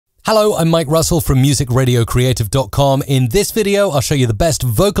Hello, I'm Mike Russell from musicradiocreative.com. In this video, I'll show you the best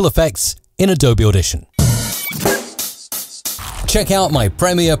vocal effects in Adobe Audition. Check out my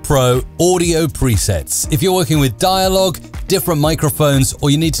Premiere Pro audio presets. If you're working with dialogue, different microphones, or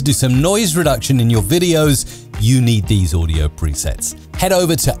you need to do some noise reduction in your videos, you need these audio presets. Head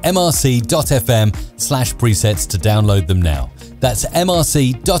over to mrc.fm/presets to download them now. That's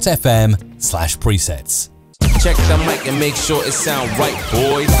mrc.fm/presets. Check the mic and make sure it sound right,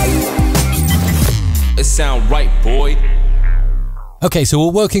 boy. It sound right, boy. Okay, so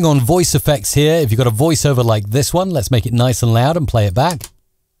we're working on voice effects here. If you've got a voiceover like this one, let's make it nice and loud and play it back.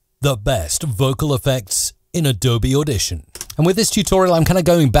 The best vocal effects in Adobe Audition. And with this tutorial, I'm kind of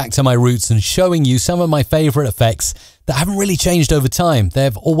going back to my roots and showing you some of my favorite effects that haven't really changed over time.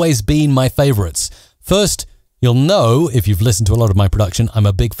 They've always been my favorites. First, you'll know, if you've listened to a lot of my production, I'm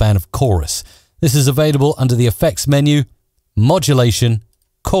a big fan of chorus. This is available under the effects menu, modulation,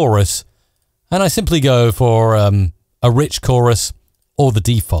 chorus, and I simply go for a rich chorus or the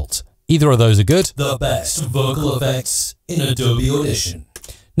default. Either of those are good. The best vocal effects in Adobe Audition.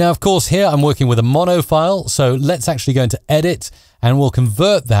 Now, of course, here I'm working with a mono file, so let's actually go into Edit, and we'll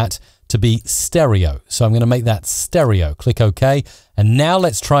convert that to be stereo. So I'm going to make that stereo. Click OK, and now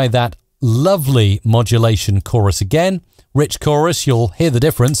let's try that lovely modulation chorus again. Rich chorus, you'll hear the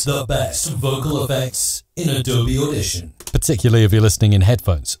difference. The best vocal effects in Adobe Audition. Particularly if you're listening in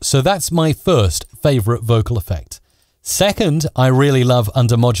headphones. So that's my first favorite vocal effect. Second, I really love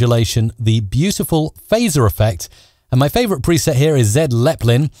under modulation the beautiful phaser effect. And my favorite preset here is Zed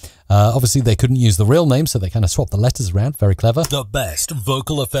Leplin. Obviously, they couldn't use the real name, so they kind of swapped the letters around. Very clever. The best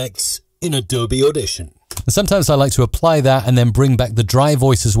vocal effects in Adobe Audition. And sometimes I like to apply that and then bring back the dry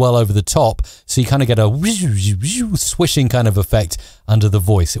voice as well over the top, so you kind of get a swishing kind of effect under the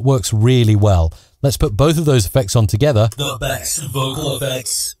voice. It works really well. Let's put both of those effects on together. The best vocal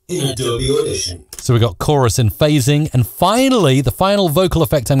effects in Adobe Audition. So we've got chorus and phasing. And finally, the final vocal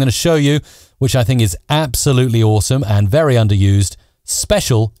effect I'm going to show you, which I think is absolutely awesome and very underused,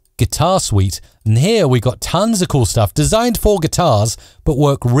 special GuitarSuite. And here we've got tons of cool stuff designed for guitars, but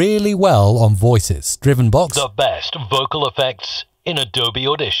work really well on voices. Driven box. The best vocal effects in Adobe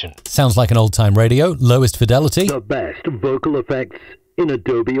Audition. Sounds like an old-time radio. Lowest fidelity. The best vocal effects in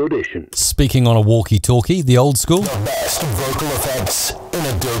Adobe Audition. Speaking on a walkie-talkie, the old school. The best vocal effects in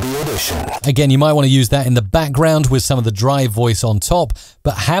Adobe Audition. Again, you might want to use that in the background with some of the dry voice on top,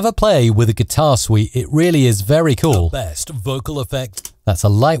 but have a play with a GuitarSuite. It really is very cool. The best vocal effect. That's a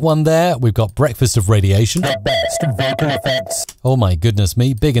light one there. We've got Breakfast of Radiation. The best vocal effects. Oh my goodness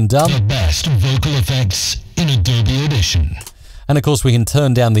me, big and dumb. The best vocal effects in Adobe Audition. And of course we can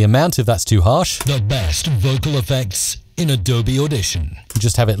turn down the amount if that's too harsh. The best vocal effects in Adobe Audition.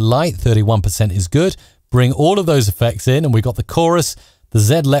 Just have it light, 31% is good. Bring all of those effects in and we've got the chorus, the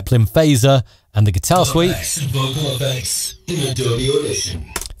Zed Leplin phaser, and the GuitarSuite. The best vocal effects in Adobe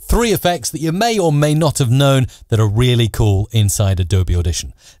Audition. 3 effects that you may or may not have known that are really cool inside Adobe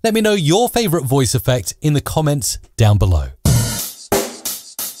Audition. Let me know your favorite voice effect in the comments down below.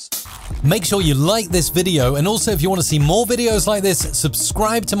 Make sure you like this video, and also if you want to see more videos like this,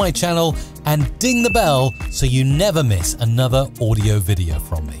 subscribe to my channel and ding the bell so you never miss another audio video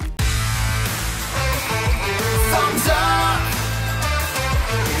from me. Thumbs up,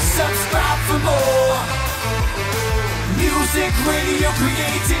 subscribe for more.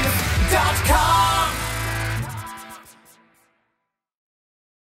 musicradiocreative.com